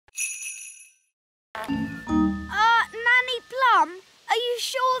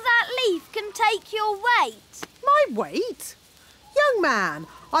can take your weight. My weight? Young man,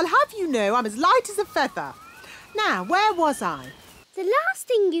 I'll have you know I'm as light as a feather. Now, where was I? The last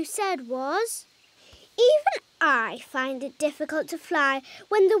thing you said was, even I find it difficult to fly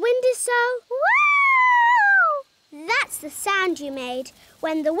when the wind is so... Wow! That's the sound you made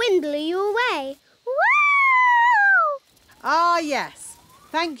when the wind blew you away. Wow! Ah, yes.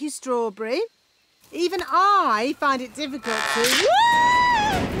 Thank you, Strawberry. Even I find it difficult to... Woo!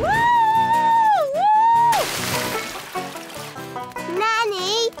 Woo! Woo!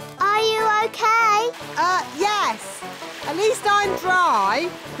 Nanny, are you okay? Yes. At least I'm dry.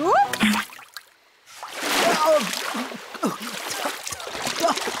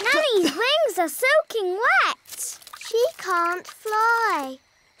 Nanny's wings are soaking wet. She can't fly.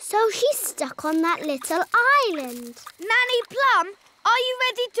 So she's stuck on that little island. Nanny Plum, are you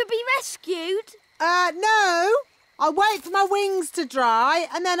ready to be rescued? No. I'll wait for my wings to dry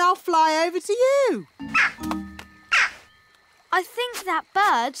and then I'll fly over to you. I think that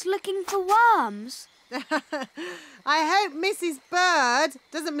bird's looking for worms. I hope Mrs. Bird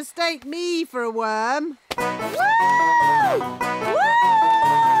doesn't mistake me for a worm. Woo!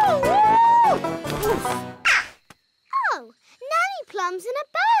 Woo! Woo! Oh, Nanny Plum's in a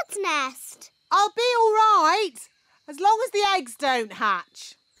bird's nest. I'll be all right, as long as the eggs don't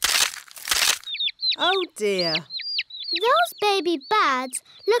hatch. Oh, dear. Those baby birds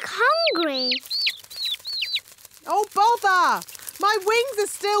look hungry. Oh, bother! My wings are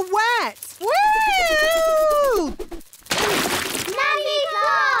still wet. Woo! Nanny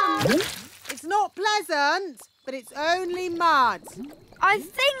Plum! It's not pleasant, but it's only mud. I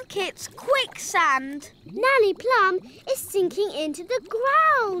think it's quicksand. Nanny Plum is sinking into the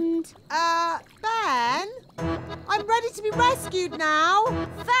ground. Ben? I'm ready to be rescued now.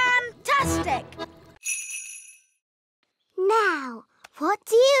 Fantastic! Now, what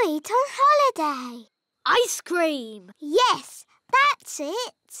do you eat on holiday? Ice cream. Yes, that's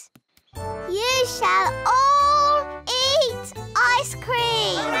it. You shall all eat ice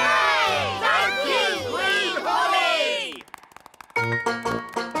cream. Hooray! Thank you, Queen Holly!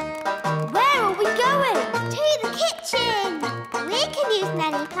 Where are we going? To the kitchen. We can use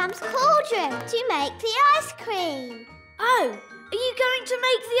Nanny Plum's cauldron to make the ice cream. Oh, are you going to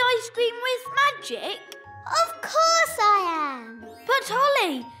make the ice cream with magic? Of course I am. But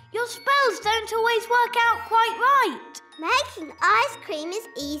Holly, your spells don't always work out quite right. Making ice cream is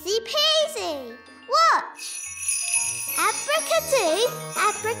easy peasy. Watch. Abracadoo,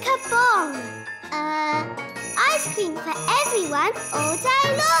 abracabong. Ice cream for everyone all day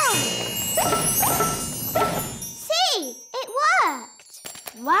long. See, it worked.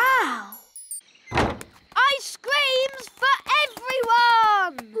 Wow! Ice creams for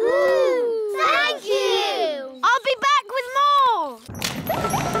everyone! Ooh, thank you. I'll be back with more.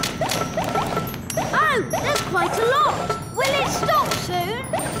 Oh, there's quite a lot. Will it stop soon?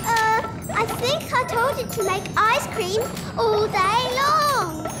 I think I told it to make ice cream all day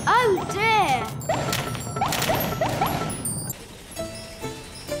long. Oh dear.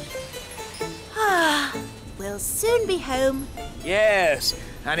 We'll soon be home. Yes,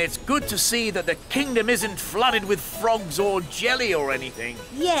 and it's good to see that the kingdom isn't flooded with frogs or jelly or anything.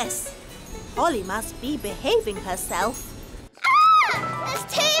 Yes. Holly must be behaving herself. There's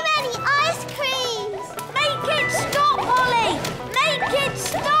too many ice creams. Make it stop, Holly! Make it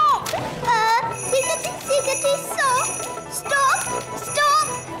stop! Ziggity, stop! Stop! Stop!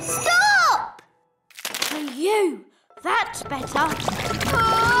 Stop! For you. That's better.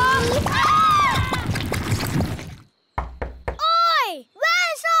 Oi!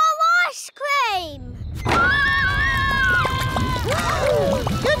 Where's our ice cream?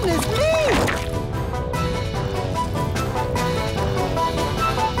 Goodness me!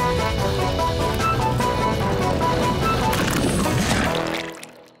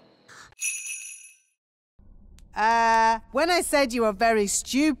 When I said you are very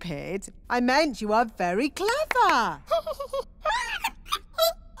stupid, I meant you are very clever.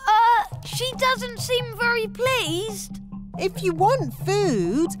 She doesn't seem very pleased. If you want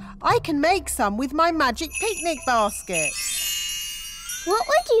food, I can make some with my magic picnic basket. What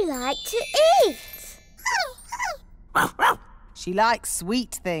would you like to eat? She likes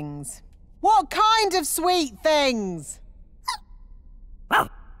sweet things. What kind of sweet things?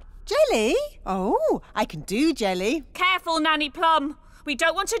 Jelly? Oh, I can do jelly. Careful, Nanny Plum. We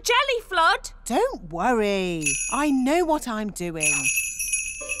don't want a jelly flood. Don't worry. I know what I'm doing.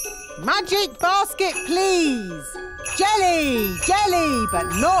 Magic basket, please. Jelly, jelly, but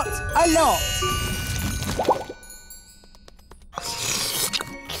not a lot.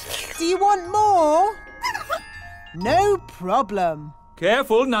 Do you want more? No problem.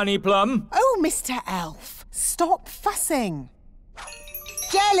 Careful, Nanny Plum. Oh, Mr. Elf, stop fussing.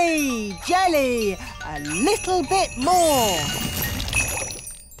 Jelly, jelly, a little bit more.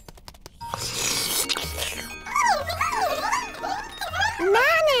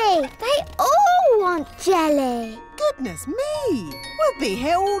 Nanny, they all want jelly. Goodness me, we'll be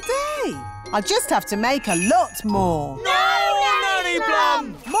here all day. I'll just have to make a lot more. No, Nanny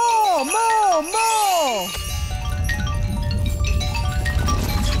Plum! More, more, more!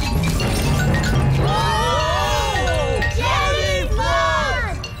 Jelly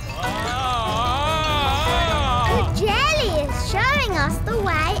flood! The jelly is showing us the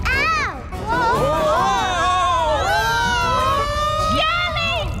way out.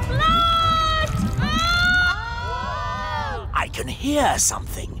 Jelly flood! I can hear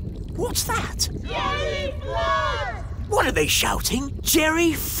something. What's that? Jelly flood! What are they shouting?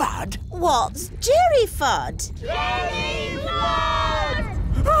 Jerry Fudd? What's Jerry Fudd? Jelly flood!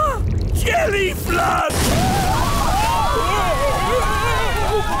 Jelly Flood!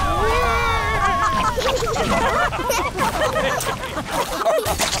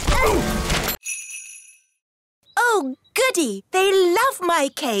 Oh, goody. They love my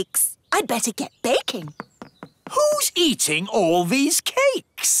cakes. I'd better get baking. Who's eating all these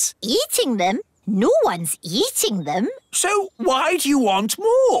cakes? Eating them? No one's eating them. So why do you want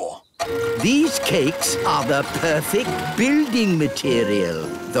more? These cakes are the perfect building material.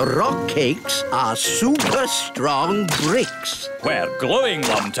 The rock cakes are super strong bricks. We're gluing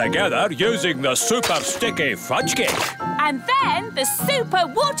them together using the super sticky fudge cake. And then the super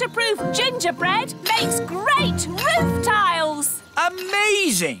waterproof gingerbread makes great roof tiles.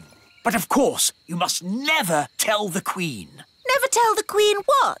 Amazing! But of course, you must never tell the Queen. Never tell the Queen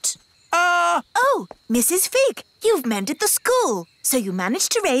what? Oh, Mrs. Fig, you've mended the school, so you managed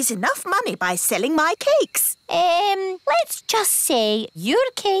to raise enough money by selling my cakes. Let's just say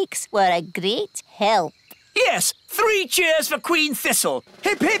your cakes were a great help. Yes, 3 cheers for Queen Thistle.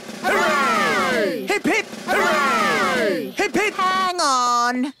 Hip, hip, hooray! Hip, hip, hooray! Hip, hip. Hang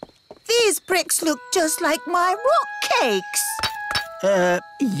on. These bricks look just like my rock cakes.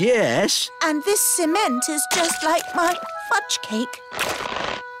 Yes. And this cement is just like my fudge cake.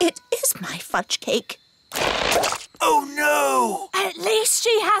 It is my fudge cake. Oh, no! At least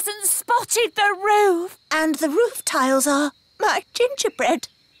she hasn't spotted the roof. And the roof tiles are my gingerbread.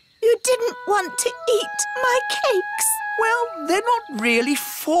 You didn't want to eat my cakes. Well, they're not really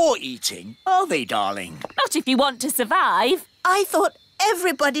for eating, are they, darling? Not if you want to survive. I thought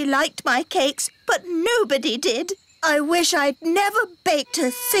everybody liked my cakes, but nobody did. I wish I'd never baked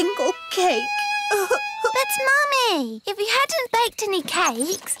a single cake. But, Mummy, if you hadn't baked any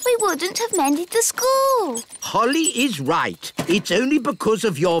cakes, we wouldn't have mended the school. Holly is right. It's only because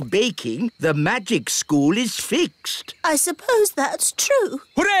of your baking the magic school is fixed. I suppose that's true.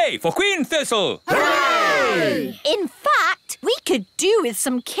 Hooray for Queen Thistle! In fact, we could do with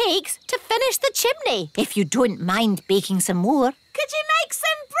some cakes to finish the chimney, if you don't mind baking some more. Could you make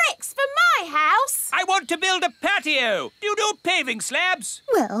some bricks for my house? I want to build a patio. Do you do paving slabs?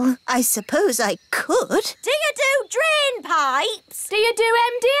 Well, I suppose I could. Do you do drain pipes? Do you do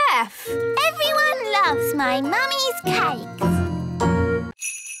MDF? Everyone loves my mummy's cakes.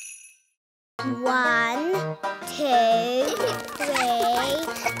 1, 2, 3,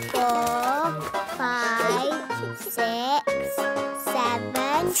 4, 5, 6, 7,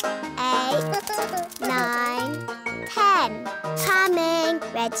 8, 9, 10. Coming,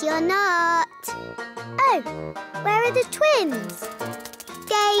 ready or not. Oh, where are the twins?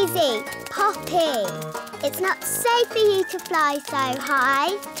 Daisy, Poppy. It's not safe for you to fly so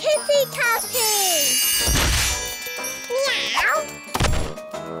high. Tippy Tappy. Meow.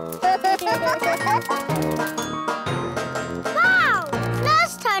 Wow!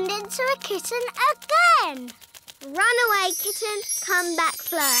 Flow's turned into a kitten again. Run away, kitten. Come back,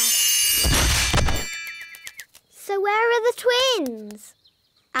 Fleur. So where are the twins?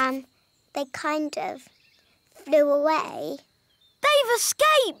 They kind of flew away. They've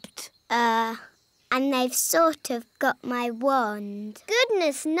escaped. And they've sort of got my wand.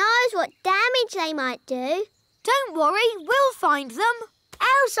 Goodness knows what damage they might do. Don't worry, we'll find them.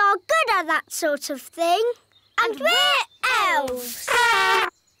 Elves are good at that sort of thing. And we're elves.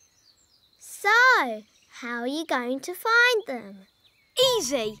 So, how are you going to find them?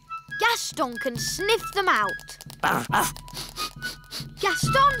 Easy. Gaston can sniff them out.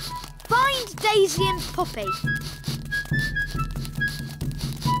 Gaston, find Daisy and Poppy.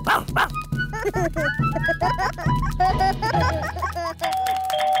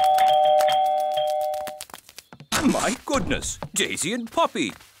 My goodness, Daisy and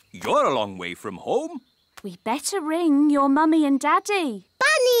Poppy. You're a long way from home. We better ring your mummy and daddy.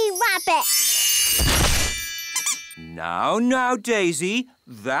 Bunny rabbit! Now, Daisy,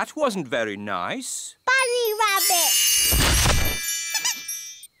 that wasn't very nice. Bunny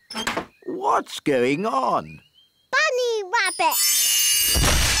rabbit! What's going on? Bunny rabbit!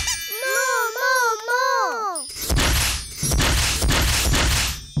 More!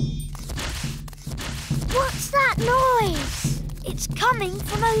 What's that noise? It's coming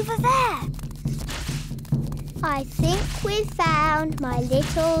from over there. I think we've found my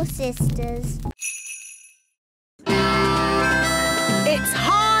little sisters. It's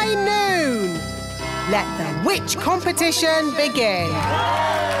high noon. Let the witch competition begin.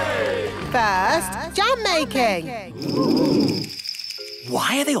 First, jam making.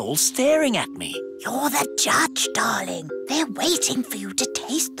 Why are they all staring at me? You're the judge, darling. They're waiting for you to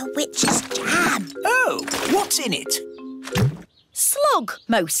taste the witch's jam. Oh, what's in it? Slug,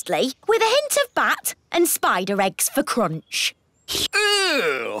 mostly, with a hint of bat and spider eggs for crunch.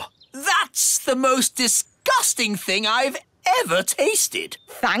 Ew! That's the most disgusting thing I've ever tasted.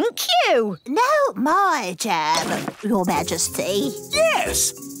 Thank you. No more jam, Your Majesty.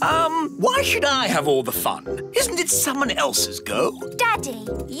 Yes. Why should I have all the fun? Isn't it someone else's go? Daddy,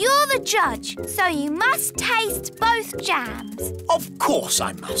 you're the judge, so you must taste both jams. Of course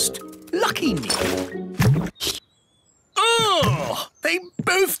I must. Lucky me. Ugh! They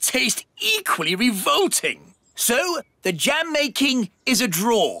both taste equally revolting. So, the jam making is a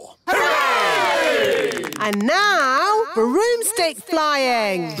draw. Hooray! And now, broomstick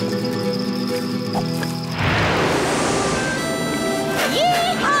flying.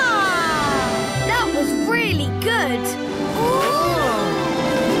 Yee-haw! That was really good.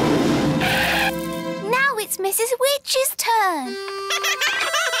 Now it's Mrs. Witch's turn.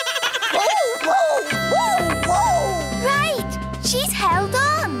 Right, she's held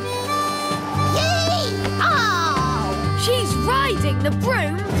on. Yee-haw! She's riding the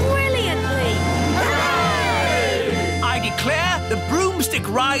broom brilliantly. I declare the broomstick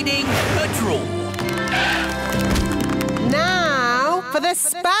riding a draw. Now for the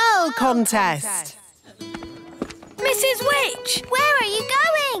spell contest. Mrs. Witch, where are you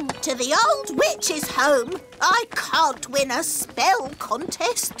going? To the old witch's home. I can't win a spell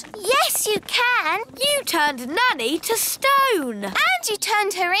contest. Yes, you can. You turned Nanny to stone. And you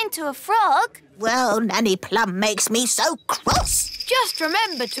turned her into a frog. Well, Nanny Plum makes me so cross. Just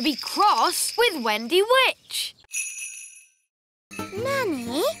remember to be cross with Wendy Witch.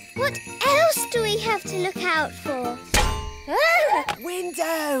 Nanny, what else do we have to look out for?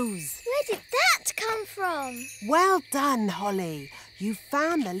 Windows. Where did that come from? Well done, Holly. You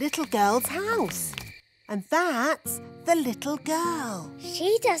found the little girl's house. And that's the little girl.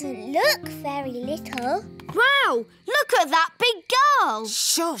 She doesn't look very little. Wow, look at that big girl.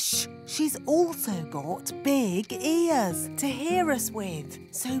 Shush! She's also got big ears to hear us with.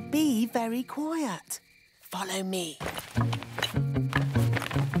 So be very quiet. Follow me.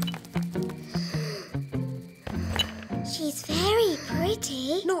 She's very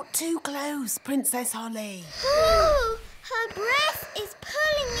pretty. Not too close, Princess Holly. Oh, her breath is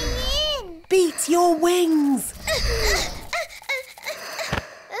pulling me in. Beat your wings.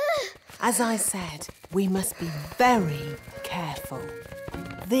 As I said, we must be very careful.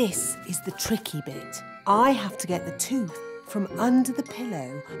 This is the tricky bit. I have to get the tooth from under the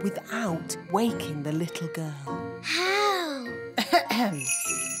pillow without waking the little girl. How?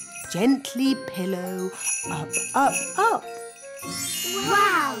 Gently pillow, up, up, up.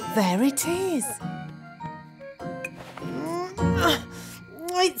 Wow. There it is.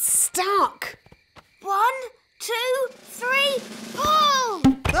 It's stuck. 1, 2, 3, pull!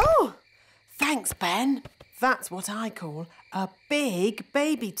 Oh, thanks, Ben. That's what I call a big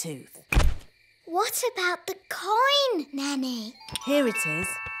baby tooth. What about the coin, Nanny? Here it is.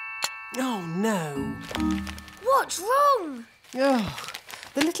 Oh, no. What's wrong? Oh,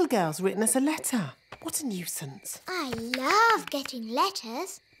 the little girl's written us a letter. What a nuisance. I love getting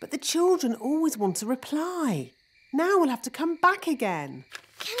letters. But the children always want a reply. Now we'll have to come back again.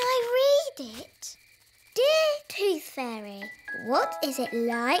 Can I read it? Dear Tooth Fairy, what is it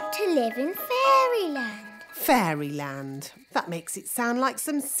like to live in Fairyland? Fairyland. That makes it sound like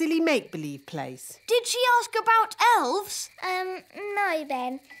some silly make-believe place. Did she ask about elves? No,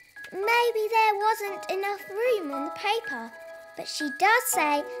 Ben. Maybe there wasn't enough room on the paper. But she does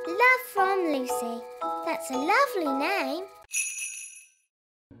say, love from Lucy. That's a lovely name.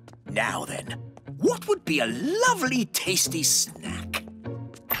 Now then, what would be a lovely tasty snack?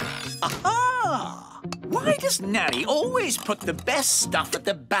 Aha! Why does Nanny always put the best stuff at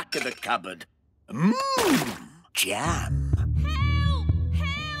the back of the cupboard? Mmm, jam. Help!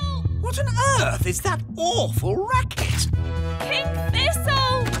 Help! What on earth is that awful racket? King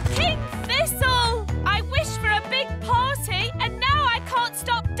Thistle! King Thistle! I wished for a big party and now I can't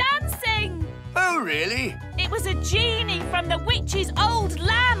stop dancing. Oh, really? It was a genie from the witch's old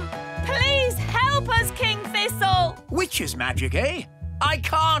lamp. Please help us, King Thistle. Witch's magic, eh? I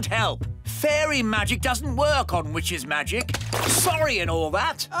can't help. Fairy magic doesn't work on witch's magic. Sorry and all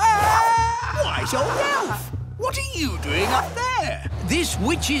that. Wise old elf! What are you doing up there? This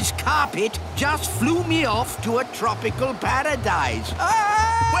witch's carpet just flew me off to a tropical paradise.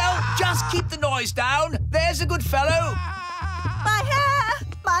 Well, just keep the noise down. There's a good fellow. My hair!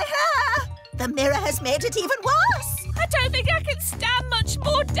 My hair! The mirror has made it even worse. I don't think I can stand much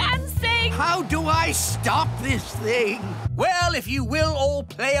more dancing. How do I stop this thing? Well, if you will all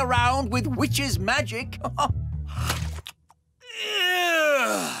play around with witch's magic.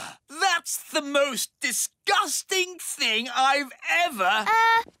 That's the most disgusting thing I've ever...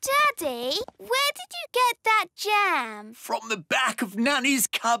 Daddy, where did you get that jam? From the back of Nanny's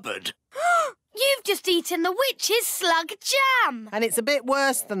cupboard. You've just eaten the witch's slug jam. And it's a bit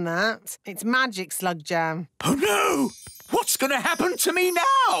worse than that. It's magic slug jam. Oh, no! What's going to happen to me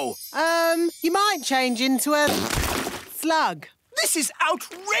now? You might change into a slug. This is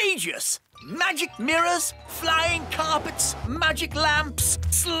outrageous! Magic mirrors, flying carpets, magic lamps,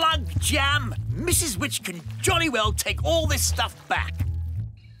 slug jam. Mrs. Witch can jolly well take all this stuff back.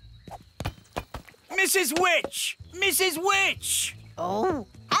 Mrs. Witch! Mrs. Witch! Oh,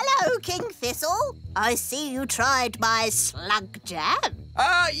 hello, King Thistle. I see you tried my slug jam.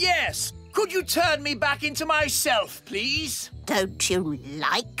 Yes. Could you turn me back into myself, please? Don't you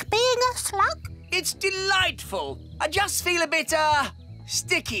like being a slug? It's delightful. I just feel a bit,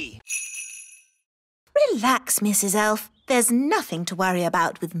 sticky. Relax, Mrs. Elf. There's nothing to worry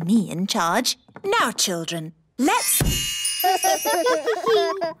about with me in charge. Now, children, let's...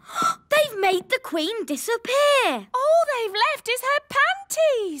 They've made the Queen disappear. All they've left is her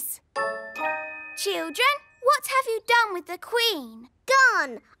panties. Children, what have you done with the Queen?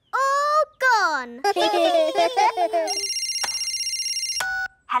 Gone. All gone.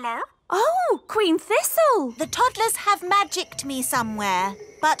 Hello? Oh, Queen Thistle. The toddlers have magicked me somewhere,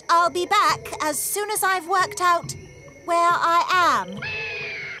 but I'll be back as soon as I've worked out where I am.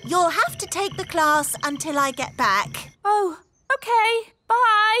 You'll have to take the class until I get back. Oh, OK.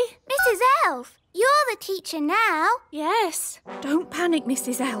 Bye. Mrs. Elf, you're the teacher now. Yes. Don't panic,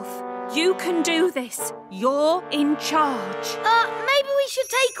 Mrs. Elf. You can do this. You're in charge. Maybe we should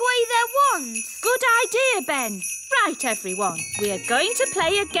take away their wands. Good idea, Ben. Right, everyone. We are going to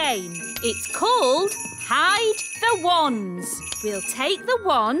play a game. It's called Hide the Wands. We'll take the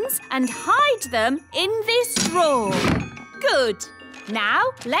wands and hide them in this drawer. Good.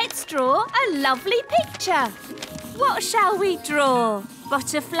 Now, let's draw a lovely picture. What shall we draw?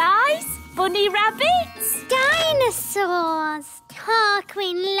 Butterflies? Bunny rabbits? Dinosaurs. Our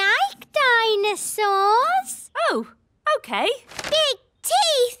Queen like dinosaurs. Oh, OK. Big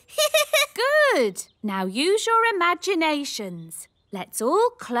teeth. Good. Now use your imaginations. Let's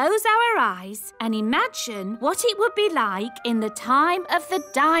all close our eyes and imagine what it would be like in the time of the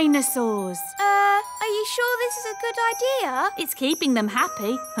dinosaurs. Are you sure this is a good idea? It's keeping them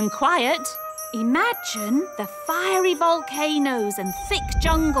happy and quiet. Imagine the fiery volcanoes and thick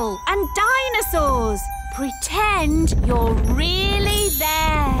jungle and dinosaurs. Pretend you're really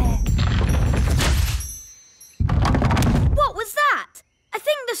there. What was that? I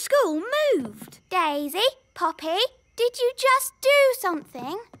think the school moved. Daisy, Poppy, did you just do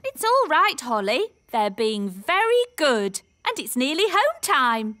something? It's all right, Holly. They're being very good. And it's nearly home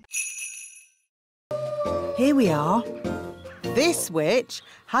time. Here we are. This witch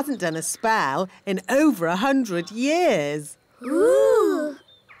hasn't done a spell in over 100 years. Ooh.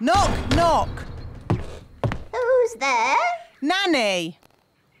 Knock, knock. Who's there? Nanny.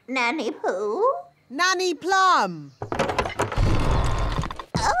 Nanny who? Nanny Plum.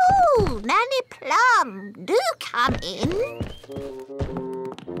 Oh, Nanny Plum, do come in.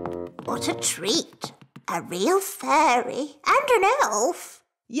 What a treat. A real fairy and an elf.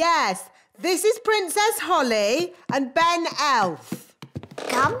 Yes, this is Princess Holly and Ben Elf.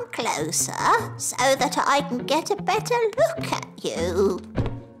 Come closer so that I can get a better look at you.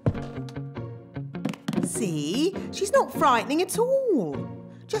 See, she's not frightening at all.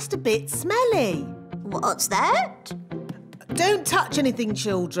 Just a bit smelly. What's that? Don't touch anything,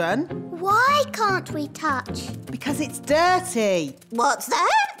 children. Why can't we touch? Because it's dirty. What's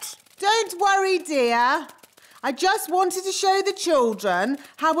that? Don't worry, dear. I just wanted to show the children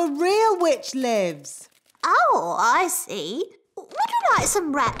how a real witch lives. Oh, I see. Would you like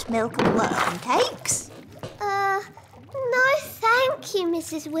some rat milk and worm cakes? No, thank you,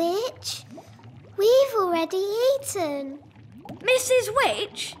 Mrs. Witch. We've already eaten. Mrs.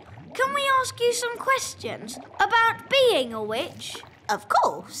 Witch, can we ask you some questions about being a witch? Of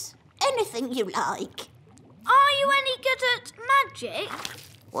course. Anything you like. Are you any good at magic?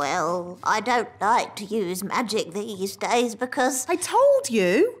 Well, I don't like to use magic these days because... I told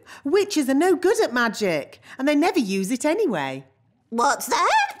you! Witches are no good at magic, and they never use it anyway. What's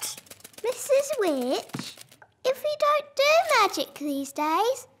that? Mrs. Witch, if we don't do magic these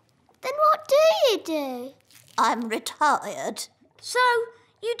days, then what do you do? I'm retired. So,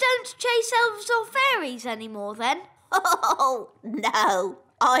 you don't chase elves or fairies anymore then? Oh, no.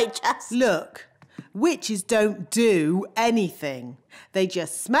 I just... Look, witches don't do anything. They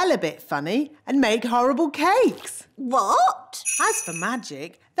just smell a bit funny and make horrible cakes. What? As for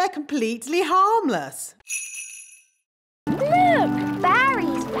magic, they're completely harmless. Look,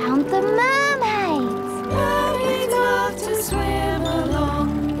 Fairies found the mermaids. Mermaids love to swim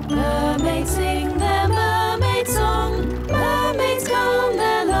along. Mermaids sing their mermaid song. Mermaids comb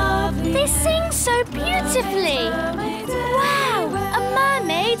their lovely They sing so beautifully. Wow, a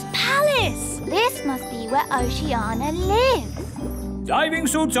mermaid's palace. This must be where Oceana lives. Diving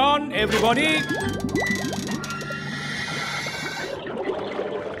suits on, everybody.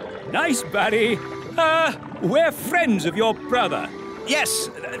 Nice, Barry. We're friends of your brother. Yes,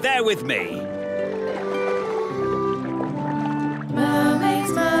 they're with me.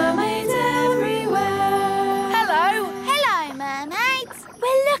 Mermaids, mermaids everywhere. Hello, mermaids.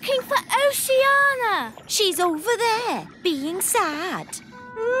 We're looking for Oceana. She's over there, being sad.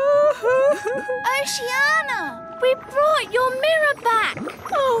 Oceana, we brought your mirror back.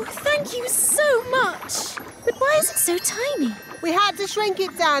 Oh, thank you so much. But why is it so tiny? We had to shrink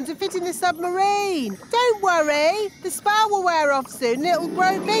it down to fit in the submarine. Don't worry, the spell will wear off soon and it'll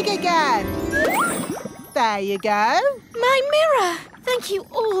grow big again. There you go. My mirror. Thank you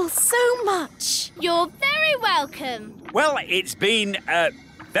all so much. You're very welcome. Well, it's been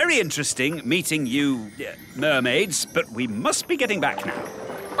very interesting meeting you, mermaids, but we must be getting back now.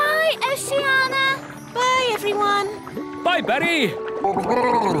 Bye, Oceana. Bye, everyone. Bye, Barry.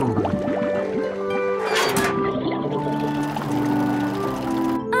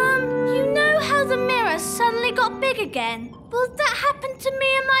 You know how the mirror suddenly got big again? Well, that happened to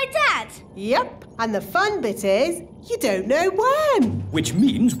me and my dad. Yep, and the fun bit is, you don't know when. Which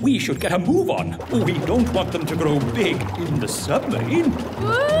means we should get a move on. We don't want them to grow big in the submarine.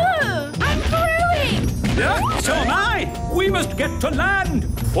 Ooh, I'm growing. Yeah, so am I. We must get to land.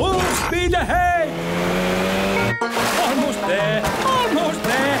 Full speed ahead. Almost there. Almost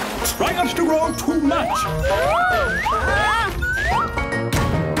there. Try not to grow too much.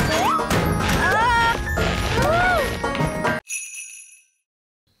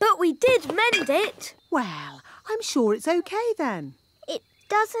 But we did mend it. Well, I'm sure it's okay then. It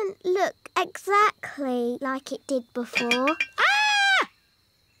doesn't look exactly like it did before. Ah!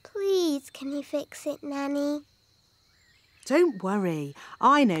 Please, can you fix it, Nanny? Don't worry,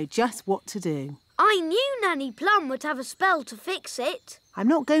 I know just what to do. I knew Nanny Plum would have a spell to fix it. I'm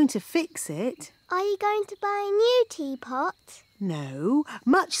not going to fix it. Are you going to buy a new teapot? No,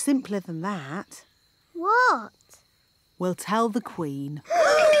 much simpler than that. What? We'll tell the Queen.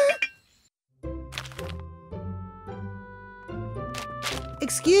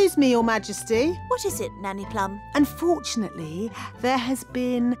 Excuse me, Your Majesty. What is it, Nanny Plum? Unfortunately, there has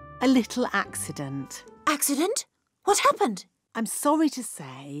been a little accident. Accident? What happened? I'm sorry to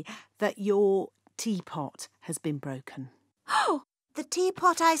say that your teapot has been broken. Oh, the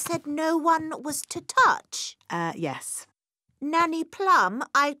teapot I said no one was to touch. Yes. Nanny Plum,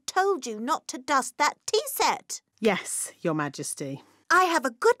 I told you not to dust that tea set. Yes, Your Majesty. I have a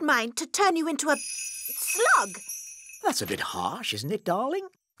good mind to turn you into a slug. That's a bit harsh, isn't it, darling?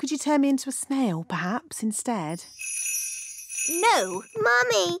 Could you turn me into a snail, perhaps, instead? No.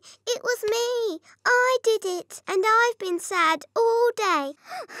 Mummy, it was me. I did it, and I've been sad all day.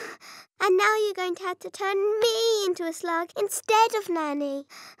 And now you're going to have to turn me into a slug instead of Nanny.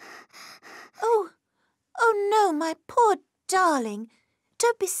 Oh no, my poor darling.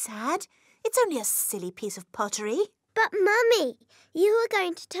 Don't be sad. It's only a silly piece of pottery. But, Mummy, you were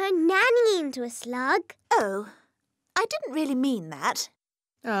going to turn Nanny into a slug. Oh, I didn't really mean that.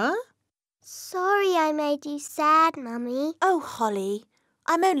 Sorry I made you sad, Mummy. Oh, Holly,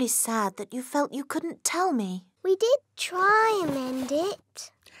 I'm only sad that you felt you couldn't tell me. We did try and mend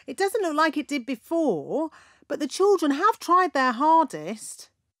it. It doesn't look like it did before, but the children have tried their hardest.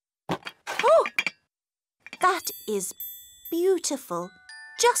 Oh, that is beautiful.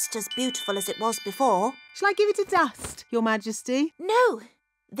 Just as beautiful as it was before. Shall I give it a dust, Your Majesty? No,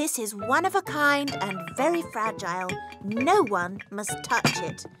 This is one of a kind and very fragile. No one must touch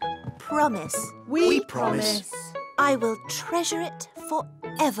it. Promise. We promise. I will treasure it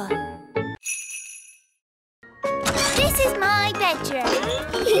forever. This is my bedroom.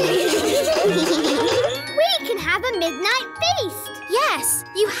 We can have a midnight feast. Yes,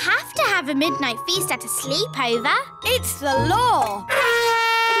 you have to have a midnight feast at a sleepover. It's the law.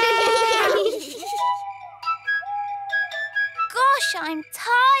 Gosh, I'm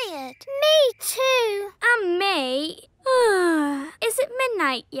tired. Me too. And me. Is it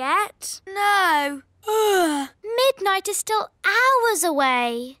midnight yet? No. Midnight is still hours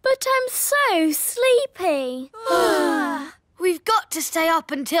away. But I'm so sleepy. We've got to stay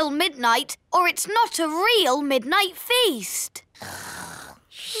up until midnight, or it's not a real midnight feast.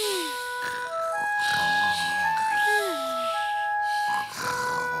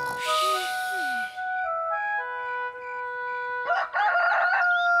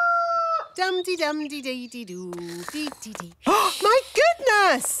 Dum-dee-dum-dee-dee-dee-doo, My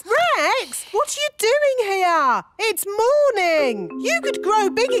goodness! Rex, what are you doing here? It's morning. You could grow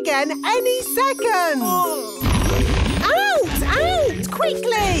big again any second. Out! Out!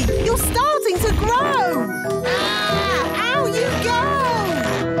 Quickly! You're starting to grow. Out you go!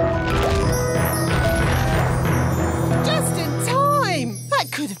 Just in time.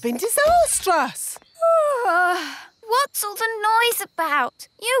 That could have been disastrous. What's all the noise about?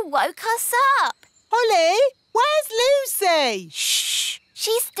 You woke us up. Holly, where's Lucy? Shh.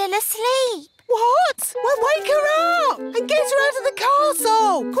 She's still asleep. What? Well, wake her up and get her out of the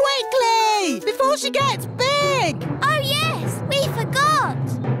castle! Quickly! Before she gets big! Oh, yes, we forgot.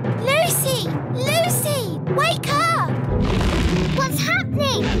 Lucy! Lucy! Wake up! What's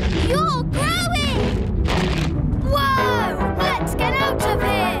happening? You're growing! Whoa! Let's get out of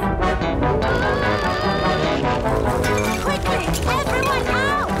here! Quickly! Everyone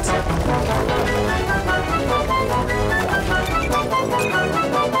out!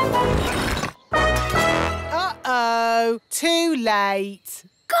 Uh-oh, too late.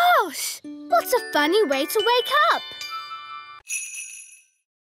 Gosh, what a funny way to wake up.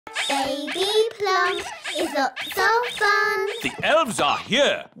 Baby Plum is lots of fun. The elves are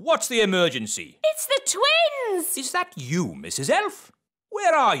here. What's the emergency? It's the twins! Is that you, Mrs. Elf?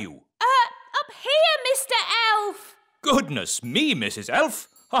 Where are you? Up here, Mr. Elf. Goodness me, Mrs. Elf.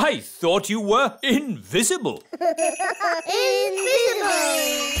 I thought you were invisible. Invisible!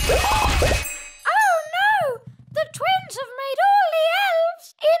 Oh no! The twins have made all the elves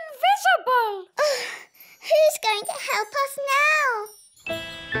invisible. Who's going to help us now?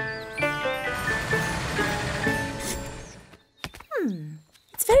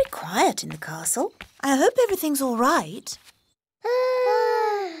 It's very quiet in the castle. I hope everything's all right.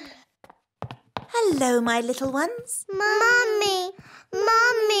 Hello, my little ones. Mummy!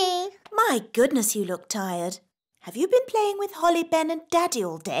 Mummy! My goodness, you look tired. Have you been playing with Holly, Ben and Daddy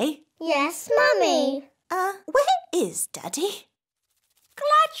all day? Yes, Mummy. Where is Daddy?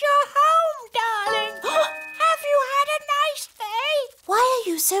 Glad you're home, darling. Have you had a nice day? Why are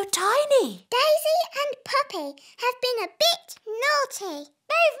you so tiny? Daisy and Puppy have been a bit naughty.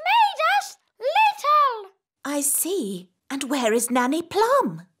 They've made us little. I see. And where is Nanny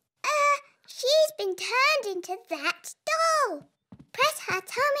Plum? She's been turned into that doll. Press her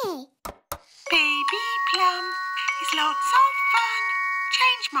tummy. Baby Plum is lots of fun.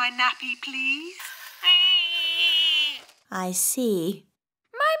 Change my nappy, please. I see.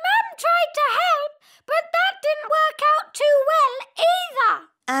 My mum tried to help, but that didn't work out too well either.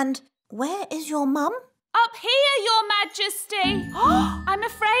 And where is your mum? Up here, Your Majesty. I'm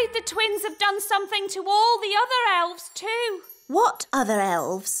afraid the twins have done something to all the other elves too. What other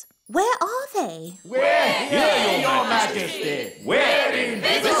elves? Where are they? We're here, Your Majesty. We're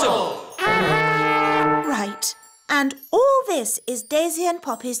invisible. Right. And all this is Daisy and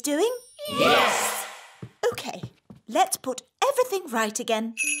Poppy's doing? Yes. OK, let's put everything right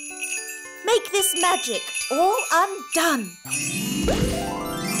again. Make this magic all undone.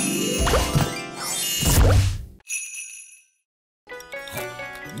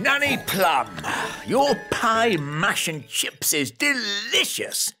 Nanny Plum, your pie, mash and chips is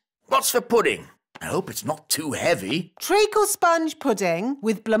delicious. What's for pudding? I hope it's not too heavy. Treacle sponge pudding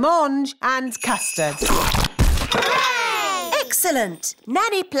with blancmange and custard. Hooray! Excellent.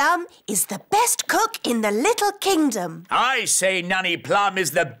 Nanny Plum is the best cook in the Little Kingdom. I say Nanny Plum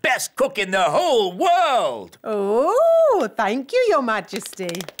is the best cook in the whole world. Oh, thank you, Your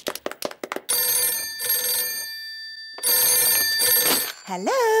Majesty.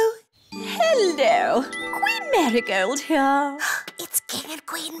 Hello. Hello. Queen Marigold here. It's King and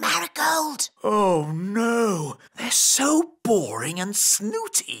Queen Queen Marigold. Oh, no. They're so boring and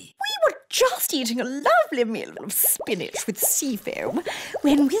snooty. We were just eating a lovely meal of spinach with sea foam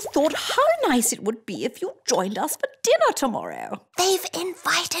when we thought how nice it would be if you joined us for dinner tomorrow. They've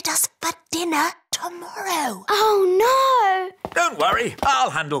invited us for dinner tomorrow. Oh, no. Don't worry,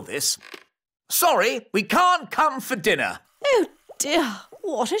 I'll handle this. Sorry, we can't come for dinner. Oh, dear.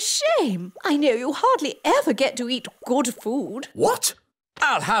 What a shame. I know you hardly ever get to eat good food. What?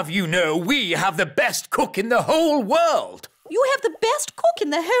 I'll have you know we have the best cook in the whole world. You have the best cook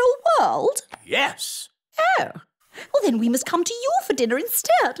in the whole world? Yes. Oh. Well, then we must come to you for dinner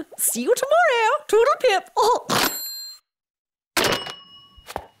instead. See you tomorrow. Toodle-pip. Oh.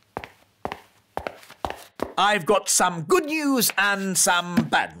 I've got some good news and some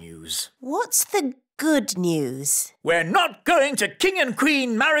bad news. What's the good news? We're not going to King and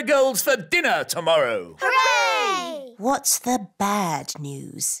Queen Marigold's for dinner tomorrow. Hooray! What's the bad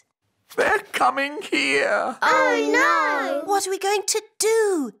news? They're coming here. Oh, no! What are we going to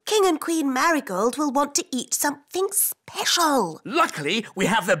do? King and Queen Marigold will want to eat something special. Luckily, we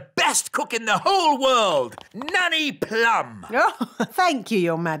have the best cook in the whole world, Nanny Plum. Oh, thank you,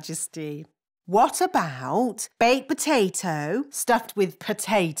 Your Majesty. What about baked potato stuffed with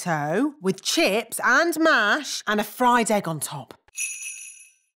potato, with chips and mash and a fried egg on top?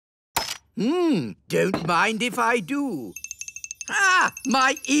 Don't mind if I do. Ah,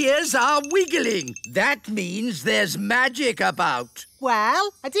 my ears are wiggling. That means there's magic about.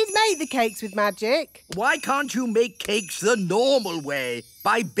 Well, I did make the cakes with magic. Why can't you make cakes the normal way,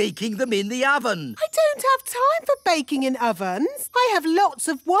 by baking them in the oven? I don't have time for baking in ovens. I have lots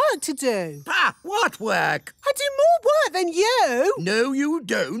of work to do. Ah, what work? I do more work than you. No, you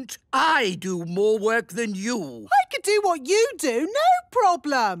don't. I do more work than you. I could do what you do, no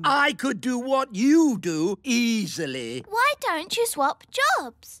problem. I could do what you do easily. Why don't you swap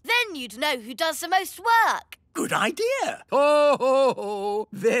jobs? Then you'd know who does the most work. Good idea. Ho, ho, ho.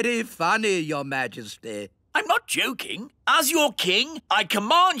 Very funny, Your Majesty. I'm not joking. As your king, I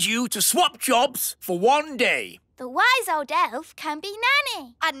command you to swap jobs for one day. The wise old elf can be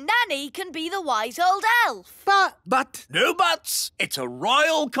Nanny. And Nanny can be the wise old elf. But... No buts. It's a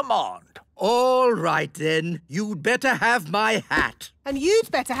royal command. All right, then. You'd better have my hat. And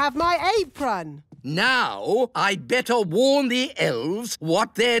you'd better have my apron. Now, I'd better warn the elves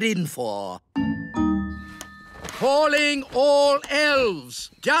what they're in for. Calling all elves.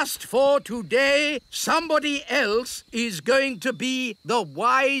 Just for today, somebody else is going to be the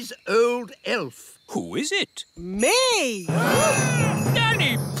wise old elf. Who is it? Me!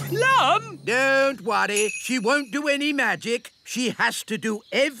 Nanny Plum? Don't worry, she won't do any magic. She has to do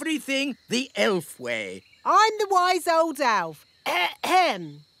everything the elf way. I'm the wise old elf.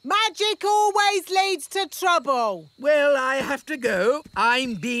 Ahem. Magic always leads to trouble. Well, I have to go.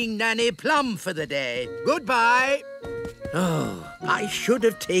 I'm being Nanny Plum for the day. Goodbye. Oh, I should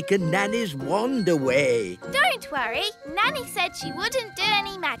have taken Nanny's wand away. Don't worry. Nanny said she wouldn't do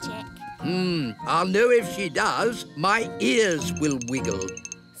any magic. I'll know if she does. My ears will wiggle.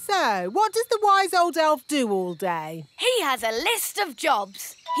 So, what does the wise old elf do all day? He has a list of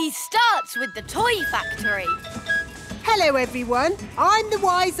jobs. He starts with the toy factory. Hello, everyone. I'm the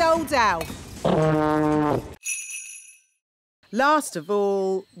wise old elf. Last of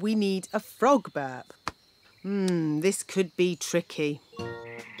all, we need a frog burp. This could be tricky.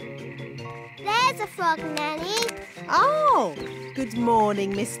 There's a frog, Nanny. Oh, good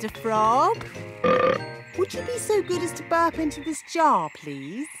morning, Mr. Frog. Would you be so good as to burp into this jar,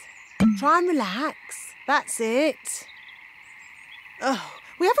 please? Try and relax. That's it. Oh,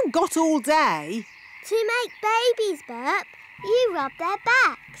 we haven't got all day. To make babies burp, you rub their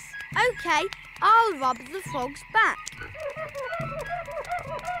backs. OK, I'll rub the frog's back.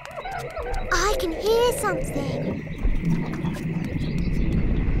 I can hear something.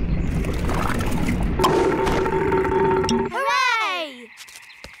 Hooray!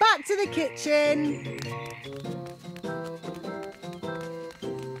 Back to the kitchen.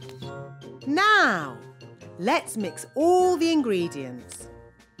 Now, let's mix all the ingredients.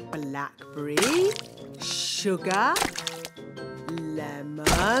 Blackberry, sugar,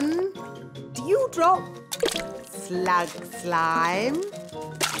 lemon, dewdrop, slug slime,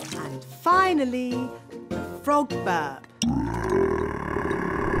 and finally, the frog burp.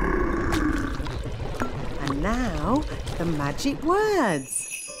 And now, the magic words.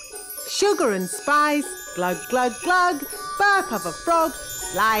 Sugar and spice, glug, glug, glug, burp of a frog,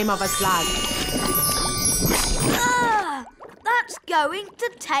 slime of a slug. That's going to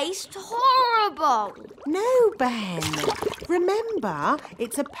taste horrible. No, Ben. Remember,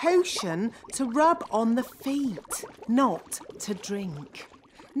 it's a potion to rub on the feet, not to drink.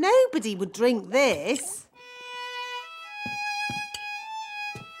 Nobody would drink this.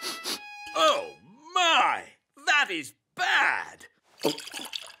 Oh, my! That is bad! Ugh!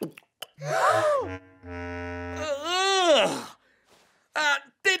 That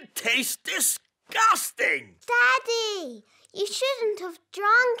did taste disgusting! Daddy, you shouldn't have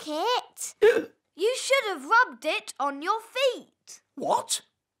drunk it. You should have rubbed it on your feet. What?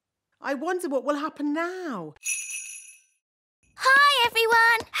 I wonder what will happen now. Hi,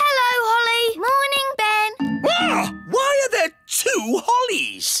 everyone. Hello, Holly. Morning, Ben. Ah, why are there 2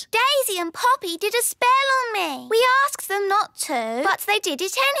 Hollies? Daisy and Poppy did a spell on me. We asked them not to, but they did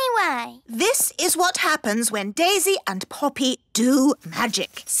it anyway. This is what happens when Daisy and Poppy do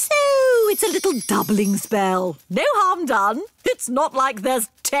magic. So it's a little doubling spell. No harm done. It's not like there's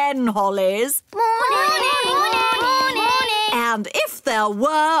 10 hollies. Morning. And if there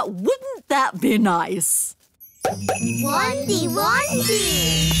were, wouldn't that be nice? Wandy.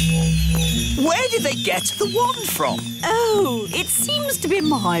 Where did they get the wand from? Oh, it seems to be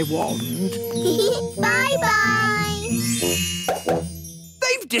my wand. Bye-bye.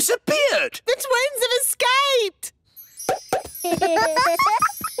 They've disappeared! The twins have escaped!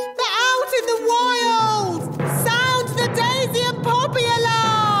 They're out in the wild! Sound the Daisy and Poppy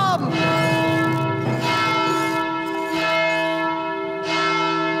alarm!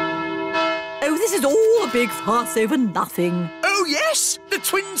 Oh, this is all a big fuss over nothing. Oh, yes! The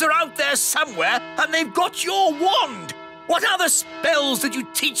twins are out there somewhere and they've got your wand! What other spells did you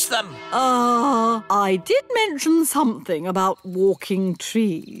teach them? I did mention something about walking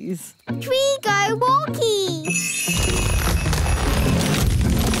trees. Tree go walkies.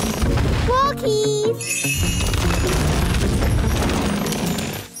 Walkies.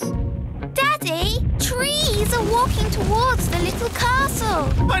 Daddy, trees are walking towards the little castle.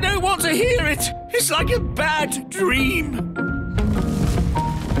 I don't want to hear it. It's like a bad dream.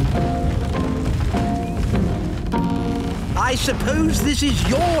 I suppose this is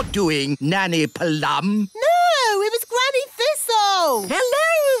your doing, Nanny Plum. No, it was Granny Thistle.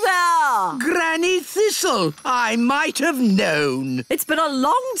 Hello there! Granny Thistle, I might have known. It's been a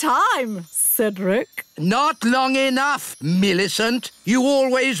long time, Cedric. Not long enough, Millicent. You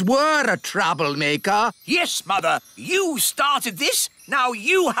always were a troublemaker. Yes, Mother. You started this. Now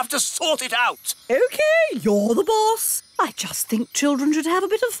you have to sort it out. OK, you're the boss. I just think children should have a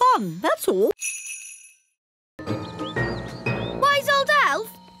bit of fun, that's all. Wise old elf,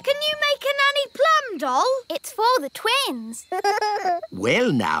 can you make a Nanny Plum doll? It's for the twins.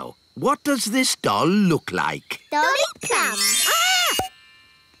 Well now, what does this doll look like? Dolly Plum.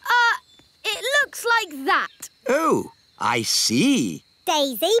 It looks like that. Oh, I see.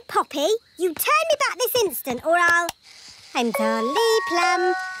 Daisy, Poppy, you turn me back this instant or I'm Dolly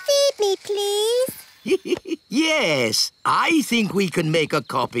Plum. Feed me, please. Yes, I think we can make a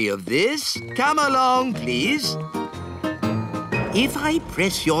copy of this. Come along, please. If I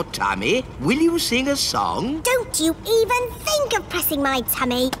press your tummy, will you sing a song? Don't you even think of pressing my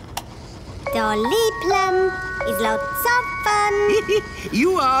tummy. Dolly Plum is lots of fun.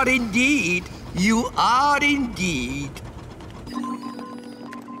 You are indeed. You are indeed.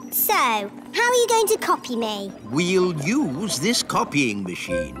 So, how are you going to copy me? We'll use this copying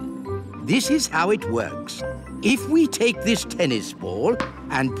machine. This is how it works. If we take this tennis ball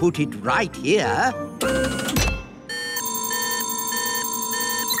and put it right here...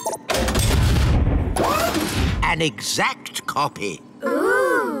 An exact copy.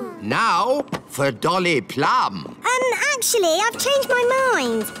 Ooh. Now for Dolly Plum. Actually, I've changed my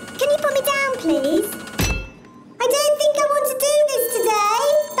mind. Can you put me down, please? I don't think I want to do this today.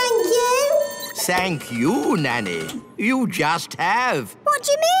 Thank you. Thank you, Nanny. You just have. What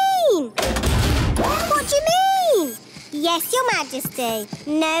do you mean? What do you mean? Yes, Your Majesty.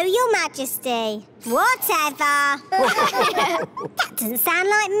 No, Your Majesty. Whatever. That doesn't sound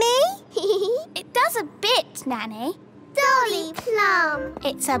like me. It does a bit, Nanny. Dolly Plum.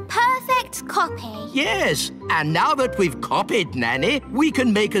 It's a perfect copy. Yes, and now that we've copied Nanny, we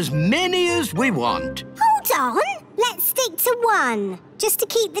can make as many as we want. Hold on. Let's stick to one, just to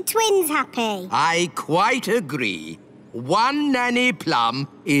keep the twins happy. I quite agree. One Nanny Plum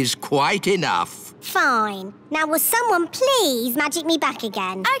is quite enough. Fine. Now will someone please magic me back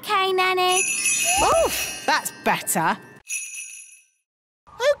again? OK, Nanny. Oof, that's better.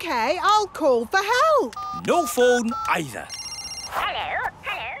 OK, I'll call for help. No phone either. Hello.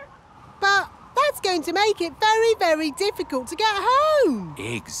 But that's going to make it very, very difficult to get home.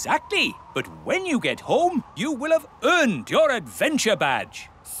 Exactly. But when you get home, you will have earned your adventure badge.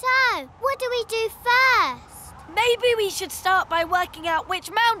 So, what do we do first? Maybe we should start by working out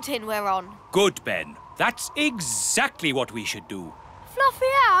which mountain we're on. Good, Ben. That's exactly what we should do. Fluffy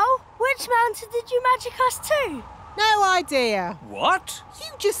Owl, which mountain did you magic us to? No idea. What?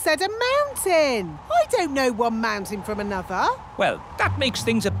 You just said a mountain. I don't know one mountain from another. Well, that makes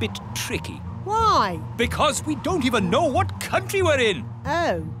things a bit tricky. Why? Because we don't even know what country we're in.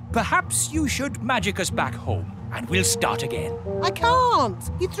 Oh. Perhaps you should magic us back home, and we'll start again. I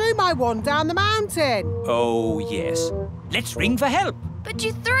can't. You threw my wand down the mountain. Oh, yes. Let's ring for help. But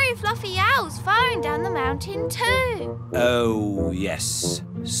you threw Fluffy Owl's phone down the mountain too. Oh, yes.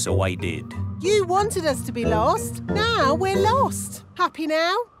 So I did. You wanted us to be lost. Now we're lost. Happy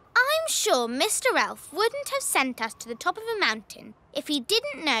now? I'm sure Mr. Elf wouldn't have sent us to the top of a mountain if he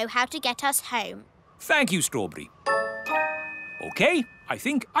didn't know how to get us home. Thank you, Strawberry. OK, I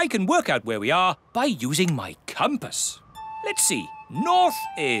think I can work out where we are by using my compass. Let's see. North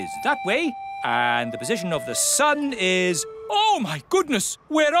is that way, and the position of the sun is... Oh, my goodness!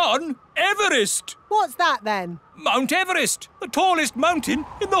 We're on Everest! What's that, then? Mount Everest, the tallest mountain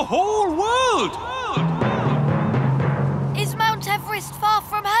in the whole world! Is Mount Everest far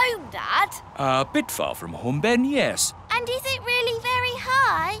from home, Dad? A bit far from home, Ben, yes. And is it really very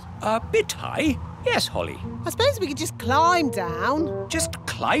high? A bit high? Yes, Holly. I suppose we could just climb down. Just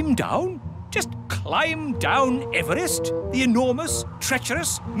climb down? Just climb down Everest, the enormous,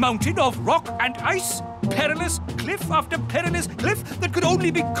 treacherous mountain of rock and ice? Perilous cliff after perilous cliff that could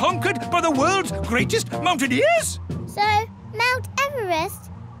only be conquered by the world's greatest mountaineers? So, Mount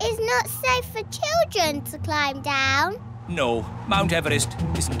Everest is not safe for children to climb down? No, Mount Everest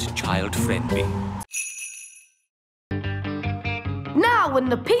isn't child-friendly. Now when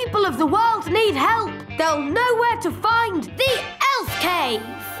the people of the world need help, they'll know where to find the Elf Cave.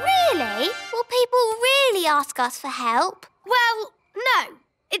 Really? Will people really ask us for help? Well, no.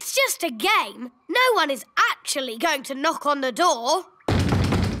 It's just a game. No one is actually going to knock on the door.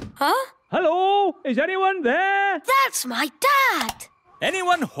 Huh? Hello? Is anyone there? That's my dad.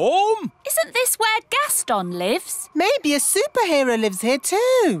 Anyone home? Isn't this where Gaston lives? Maybe a superhero lives here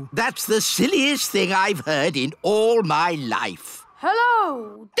too. That's the silliest thing I've heard in all my life.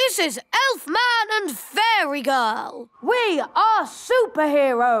 Hello, this is Elfman and Fairy Girl. We are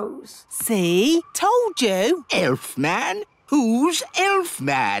superheroes. See? Told you. Elfman? Who's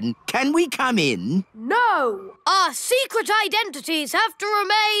Elfman? Can we come in? No, our secret identities have to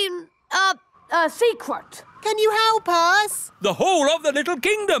remain, a secret. Can you help us? The whole of the Little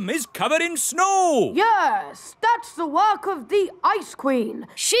Kingdom is covered in snow. Yes, that's the work of the Ice Queen.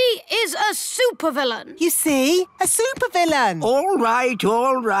 She is a supervillain. You see? A supervillain. All right,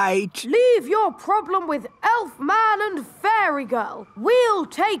 all right. Leave your problem with Elfman and Fairy Girl. We'll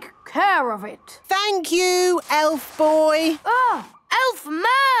take care of it. Thank you, Elf Boy.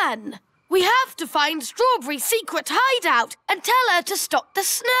 Elfman! We have to find Strawberry's secret hideout and tell her to stop the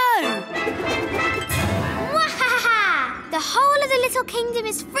snow. The whole of the Little Kingdom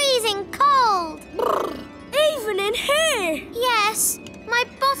is freezing cold. Even in here? Yes. My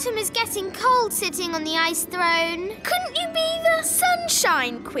bottom is getting cold sitting on the ice throne. Couldn't you be the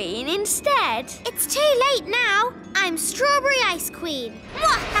Sunshine Queen instead? It's too late now. I'm Strawberry Ice Queen.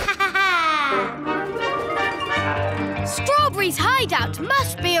 Strawberry's hideout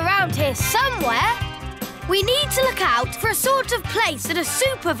must be around here somewhere. We need to look out for a sort of place that a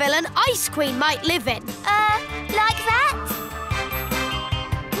supervillain Ice Queen might live in. Like that?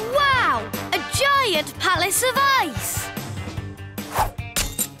 Wow! A giant palace of ice!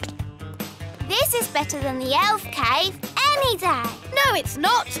 This is better than the elf cave any day. No, it's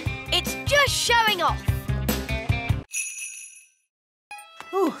not. It's just showing off.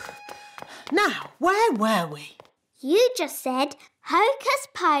 Ooh. Now, where were we? You just said hocus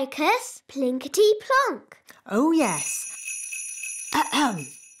pocus, plinkety plonk. Oh, yes. Ahem.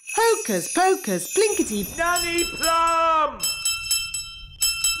 Hocus pocus, blinkety... Nanny Plum!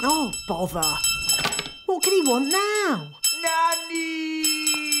 Oh, bother. What can he want now?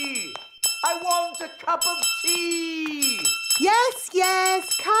 Nanny! I want a cup of tea! Yes,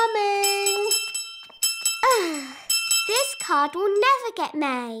 coming. This card will never get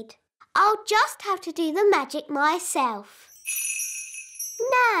made. I'll just have to do the magic myself.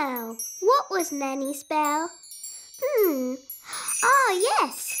 Now, what was Nanny's spell? Ah,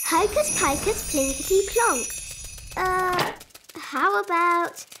 yes. Hocus pocus, plinkety plonk. How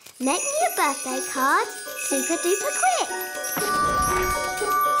about make me a birthday card super duper quick?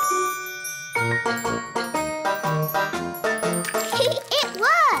 It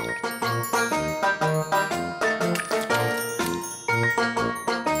worked!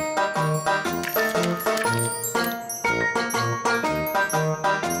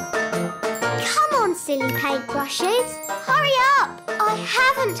 Come on, silly paintbrushes. Hurry up! I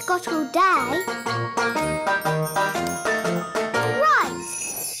haven't got all day. Right,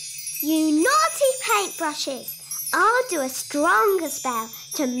 You naughty paintbrushes. I'll do a stronger spell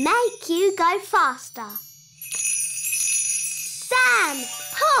to make you go faster. Sam,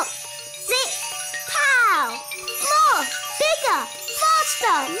 pop, zip, pow! More, bigger,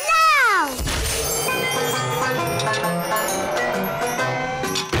 faster, now!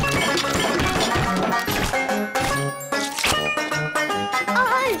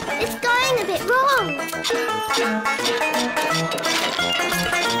 Oh, it's going a bit wrong.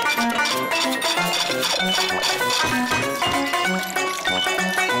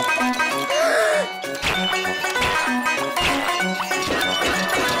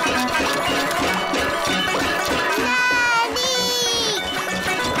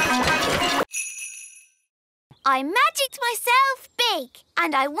 I magicked myself big,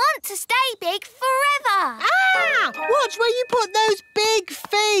 and I want to stay big forever. Ah! Watch where you put those big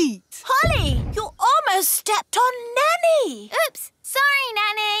feet. Holly, you almost stepped on Nanny. Oops, sorry,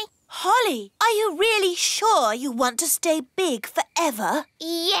 Nanny. Holly, are you really sure you want to stay big forever?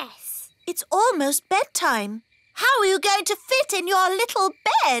 Yes. It's almost bedtime. How are you going to fit in your little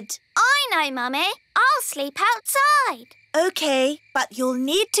bed? I know, Mummy. I'll sleep outside. OK, but you'll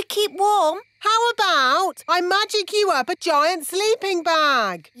need to keep warm. How about I magic you up a giant sleeping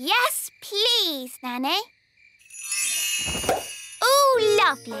bag? Yes, please, Nanny. Oh,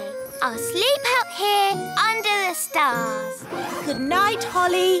 lovely. I'll sleep out here under the stars. Good night,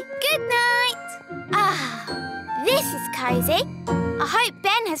 Holly. Good night. Ah, this is cosy. I hope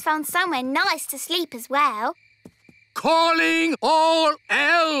Ben has found somewhere nice to sleep as well. Calling all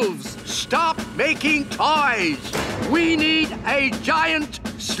elves! Stop making toys! We need a giant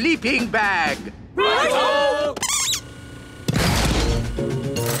sleeping bag. Right-o!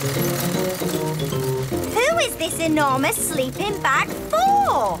 Who is this enormous sleeping bag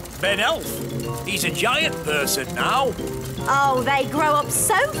for? Ben Elf. He's a giant person now. Oh, they grow up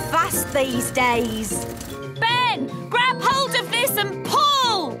so fast these days. Ben, grab hold of this and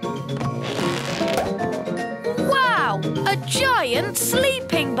pull! Wow, a giant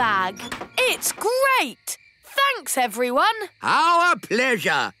sleeping bag. It's great. Thanks, everyone. Our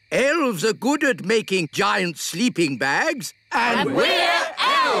pleasure. Elves are good at making giant sleeping bags. And we're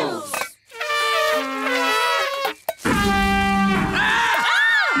elves!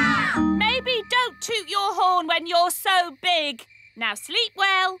 Maybe don't toot your horn when you're so big. Now sleep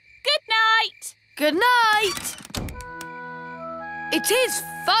well. Good night. Good night. It is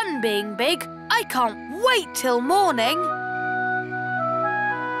fun being big. I can't wait till morning.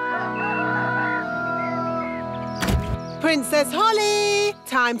 Princess Holly,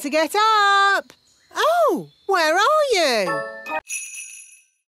 time to get up. Oh, where are you?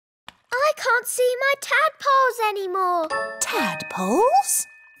 I can't see my tadpoles anymore. Tadpoles?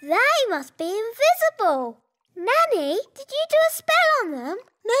 They must be invisible. Nanny, did you do a spell on them?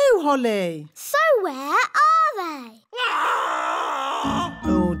 No, Holly. So where are they?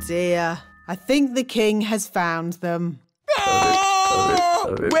 Oh, dear. I think the king has found them.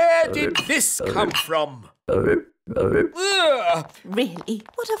 Oh, where did this come from? Really?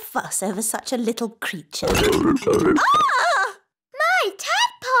 What a fuss over such a little creature. My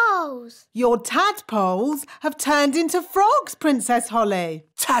tadpoles! Your tadpoles have turned into frogs, Princess Holly.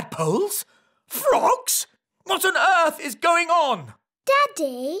 Tadpoles? Frogs? What on earth is going on?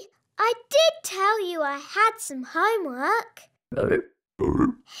 Daddy, I did tell you I had some homework.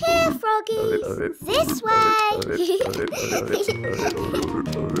 Here, froggies. This way.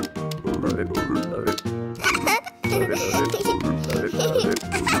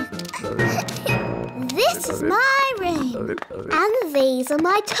 This is my room. And these are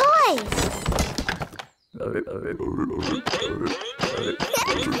my toys.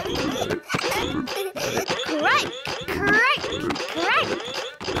 Crike, crike, crike,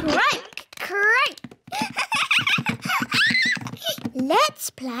 crike, crike. Let's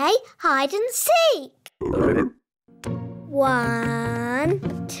play hide and seek.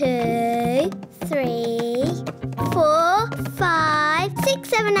 1, 2, 3, 4, 5, 6,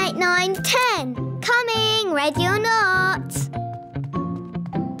 7, 8, 9, 10. Coming, ready or not?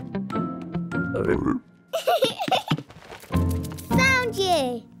 Found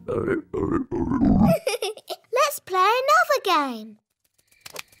you. Let's play another game.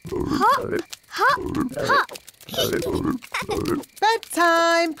 Hop, hop, hop.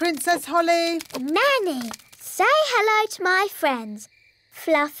 Bedtime, Princess Holly. Nanny, say hello to my friends.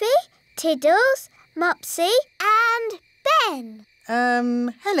 Fluffy, Tiddles, Mopsy and Ben.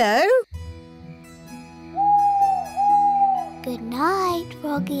 Hello? Good night,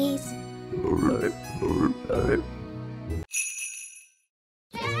 froggies.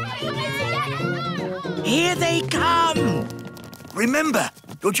 Here they come! Remember,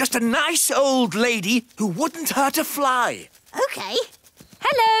 You're just a nice old lady who wouldn't hurt a fly. OK.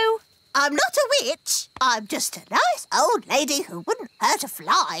 Hello. I'm not a witch. I'm just a nice old lady who wouldn't hurt a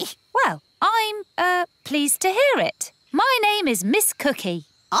fly. Well, I'm, pleased to hear it. My name is Miss Cookie.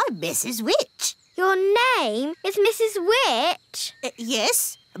 I'm Mrs. Witch. Your name is Mrs. Witch?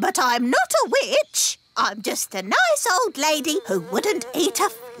 Yes, but I'm not a witch. I'm just a nice old lady who wouldn't eat a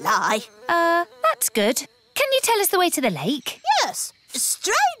fly. That's good. Can you tell us the way to the lake? Yes.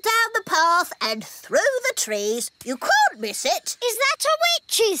 Straight down the path and through the trees. You can't miss it. Is that a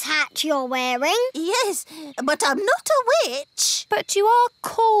witch's hat you're wearing? Yes, but I'm not a witch. But you are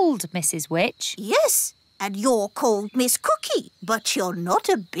called Mrs. Witch. Yes, and you're called Miss Cookie, but you're not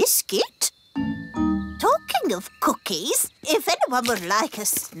a biscuit. Talking of cookies, if anyone would like a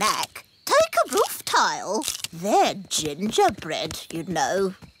snack, take a roof tile. They're gingerbread, you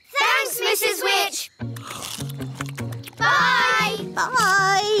know. Thanks, Mrs. Witch. Bye.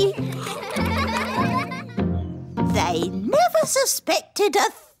 Bye. They never suspected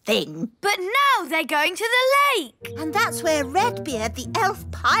a thing. But now they're going to the lake. And that's where Redbeard, the elf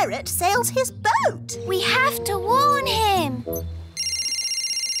pirate, sails his boat. We have to warn him.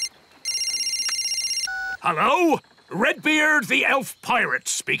 Hello? Redbeard, the elf pirate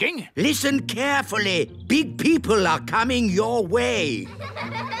speaking. Listen carefully. Big people are coming your way.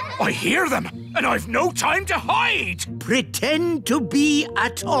 I hear them, and I've no time to hide. Pretend to be a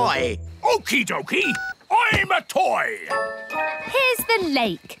toy. Okie dokie, I'm a toy. Here's the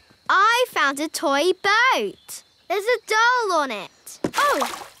lake. I found a toy boat. There's a doll on it.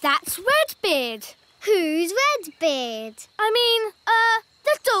 Oh, that's Redbeard. Who's Redbeard?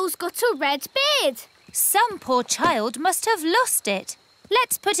 The doll's got a red beard. Some poor child must have lost it.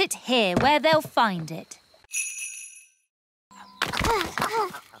 Let's put it here where they'll find it.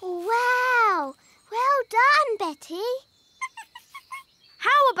 Wow! Well done, Betty.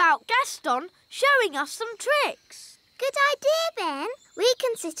 How about Gaston showing us some tricks? Good idea, Ben. We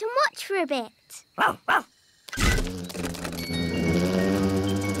can sit and watch for a bit. Look,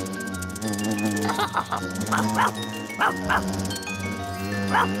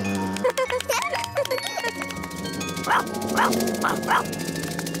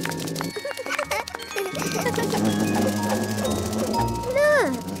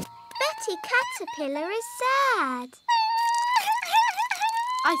 Betty Caterpillar is sad.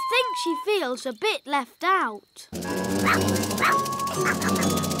 I think she feels a bit left out.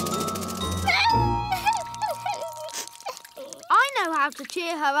 I know how to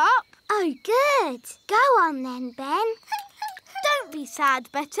cheer her up. Oh, good. Go on then, Ben. Don't be sad,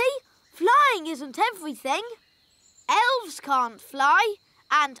 Betty. Flying isn't everything. Elves can't fly,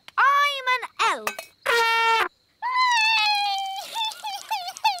 and I'm an elf.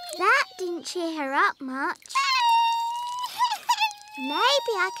 That didn't cheer her up much.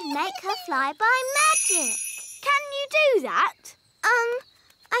 Maybe I can make her fly by magic. Can you do that?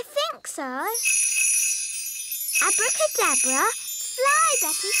 I think so. Abracadabra, fly,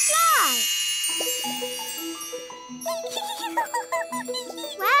 Betty, fly.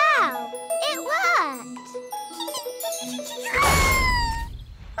 Wow, it worked.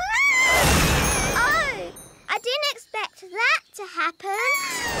 Oh, I didn't expect that to happen.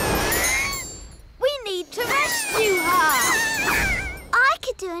 We need to rescue her. I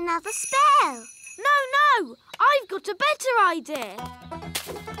could do another spell. No, I've got a better idea.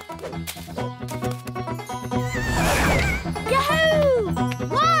 Yahoo!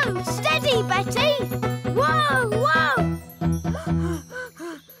 Whoa, steady, Betty. Whoa.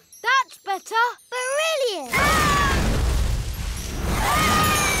 That's better. Brilliant.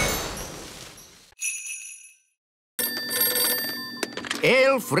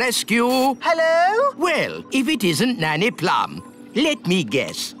 Elf rescue. Hello? Well, if it isn't Nanny Plum, let me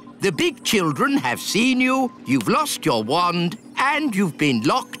guess. The big children have seen you, you've lost your wand, and you've been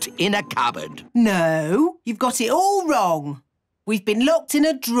locked in a cupboard. No, you've got it all wrong. We've been locked in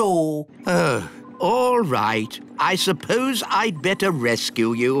a drawer. Oh, all right. I suppose I'd better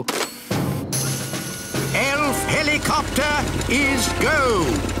rescue you. Elf helicopter is go!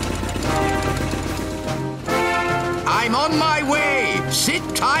 I'm on my way. Sit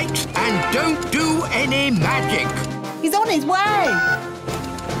tight and don't do any magic. He's on his way.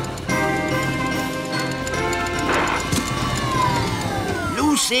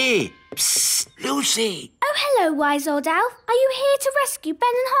 Lucy! Psst, Lucy! Oh, hello, wise old elf. Are you here to rescue Ben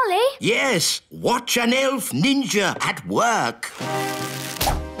and Holly? Yes, watch an elf ninja at work.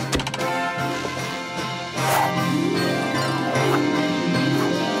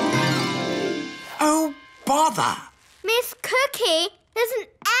 Oh, bother! Miss Cookie, there's an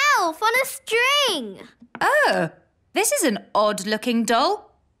elf on a string. Oh, this is an odd-looking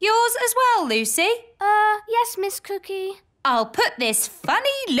doll. Yours as well, Lucy? Yes, Miss Cookie. I'll put this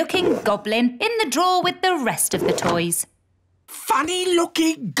funny-looking goblin in the drawer with the rest of the toys.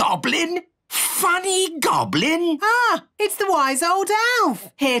 Funny-looking goblin? Funny goblin? Ah, it's the wise old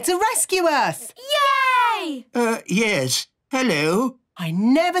elf, here to rescue us. Yay! Yes. Hello. I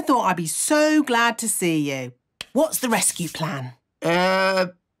never thought I'd be so glad to see you. What's the rescue plan?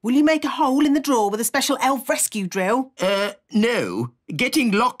 Will you make a hole in the drawer with a special elf rescue drill? No.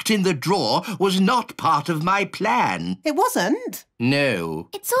 Getting locked in the drawer was not part of my plan. It wasn't? No.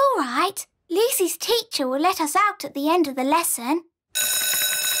 It's all right. Lucy's teacher will let us out at the end of the lesson.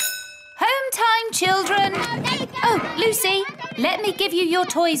 Home time, children. Oh, Lucy, let me give you your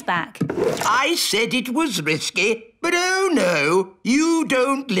toys back. I said it was risky, but oh no, you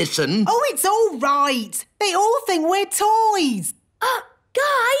don't listen. Oh, it's all right. They all think we're toys.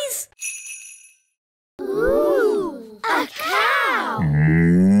 Guys! Ooh, a cow!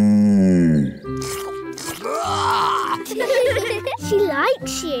 She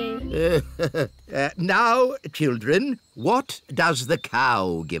likes you. Now, children, what does the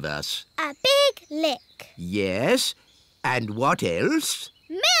cow give us? A big lick. Yes, and what else?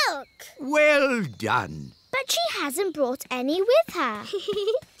 Milk. Well done. But she hasn't brought any with her.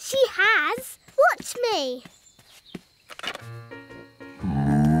 She has. Watch me.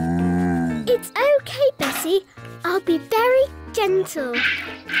 It's okay, Bessie. I'll be very gentle.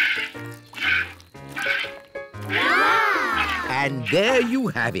 Wow! And there you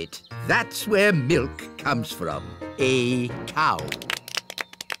have it. That's where milk comes from. A cow.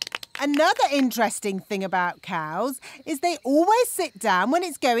 Another interesting thing about cows is they always sit down when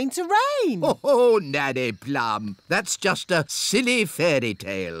it's going to rain. Oh, Nanny Plum, that's just a silly fairy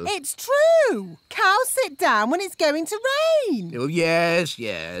tale. It's true. Cows sit down when it's going to rain. Oh, yes,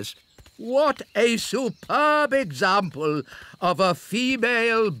 yes. What a superb example of a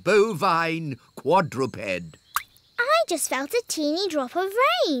female bovine quadruped. I just felt a teeny drop of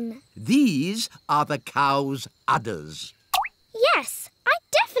rain. These are the cow's udders. Yes, I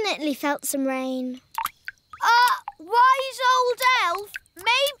definitely felt some rain. Wise old elf,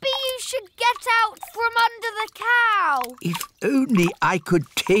 maybe you should get out from under the cow. If only I could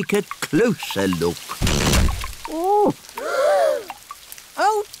take a closer look. Oh!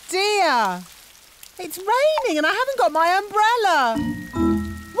 Oh, dear. It's raining and I haven't got my umbrella.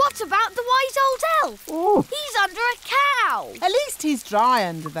 What about the wise old elf? Oh. He's under a cow. At least he's dry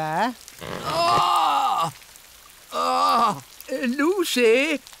under there.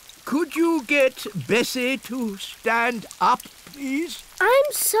 Lucy, could you get Bessie to stand up, please?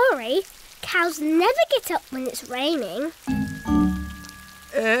 I'm sorry. Cows never get up when it's raining.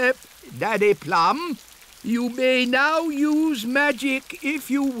 Nanny Plum, you may now use magic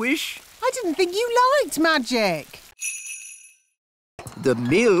if you wish. I didn't think you liked magic. The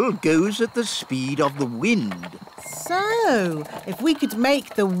mill goes at the speed of the wind. So, if we could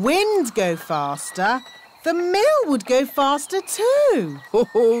make the wind go faster, the mill would go faster too.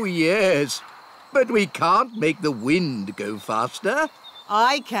 Oh, yes. But we can't make the wind go faster.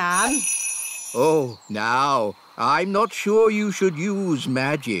 I can. Oh, now, I'm not sure you should use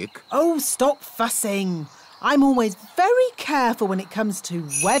magic. Oh, stop fussing. I'm always very careful when it comes to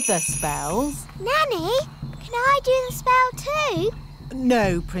weather spells. Nanny, can I do the spell too?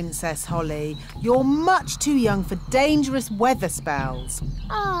 No, Princess Holly. You're much too young for dangerous weather spells.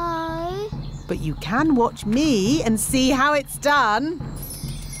 Oh. But you can watch me and see how it's done.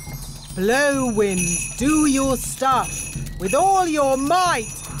 Blow, wind, do your stuff. With all your might.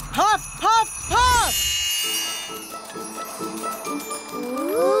 Puff, puff, puff!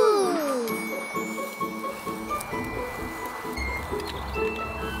 Ooh.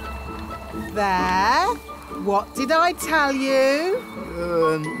 There. What did I tell you?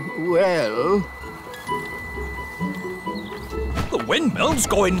 Well... The windmill's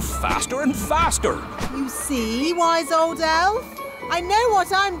going faster and faster. You see, wise old elf? I know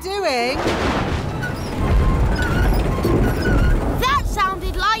what I'm doing. That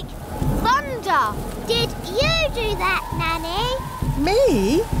sounded like thunder. Did you do that, Nanny?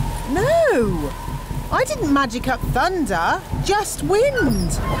 Me? No. I didn't magic up thunder, just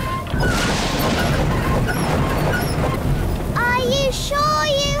wind. Are you sure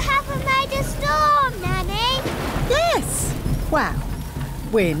you haven't made a storm, Nanny? Yes. Well,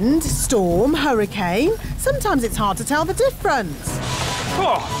 wind, storm, hurricane. Sometimes it's hard to tell the difference.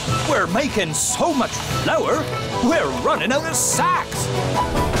 Oh, we're making so much flour, we're running out of sacks.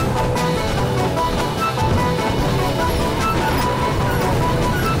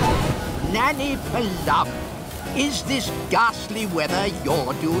 Nanny Plum, is this ghastly weather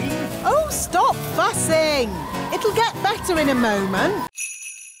you're doing? Oh, stop fussing. It'll get better in a moment.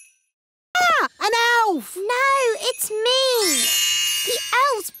 elf! No, it's me. The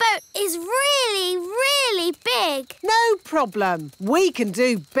elf's boat is really, really big. No problem. We can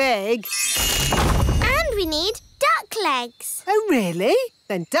do big. And we need duck legs. Oh, really?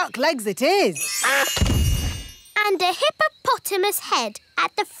 Then duck legs it is. And a hippopotamus head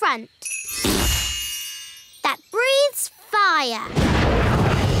at the front. That breathes fire.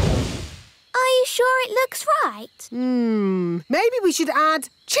 Are you sure it looks right? Maybe we should add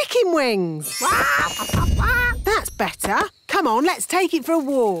chicken wings. That's better. Come on, let's take it for a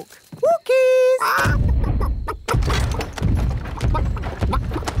walk. Walkies!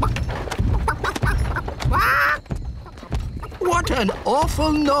 What an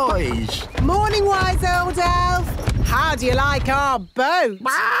awful noise. Morning, wise old elf. How do you like our boat?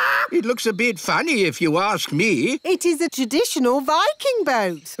 It looks a bit funny if you ask me. It is a traditional Viking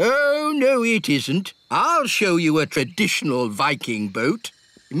boat. Oh, no, it isn't. I'll show you a traditional Viking boat.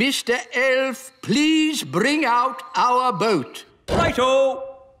 Mr. Elf, please bring out our boat. Righto!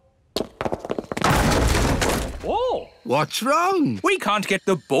 Oh! What's wrong? We can't get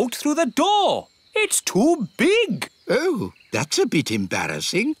the boat through the door. It's too big. Oh, that's a bit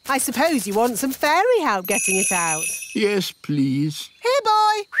embarrassing. I suppose you want some fairy help getting it out. Yes, please. Here,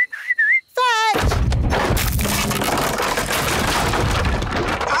 boy. Fetch!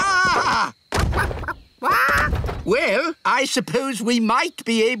 Ah! Well, I suppose we might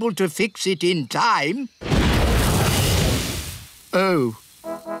be able to fix it in time. Oh.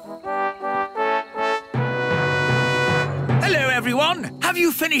 Hello, everyone. Have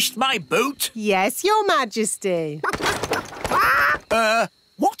you finished my boat? Yes, Your Majesty.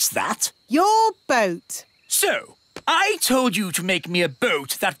 What's that? Your boat. So, I told you to make me a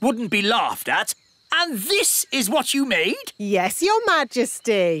boat that wouldn't be laughed at, and this is what you made? Yes, Your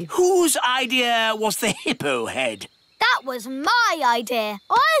Majesty. Whose idea was the hippo head? That was my idea.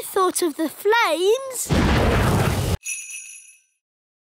 I thought of the flames.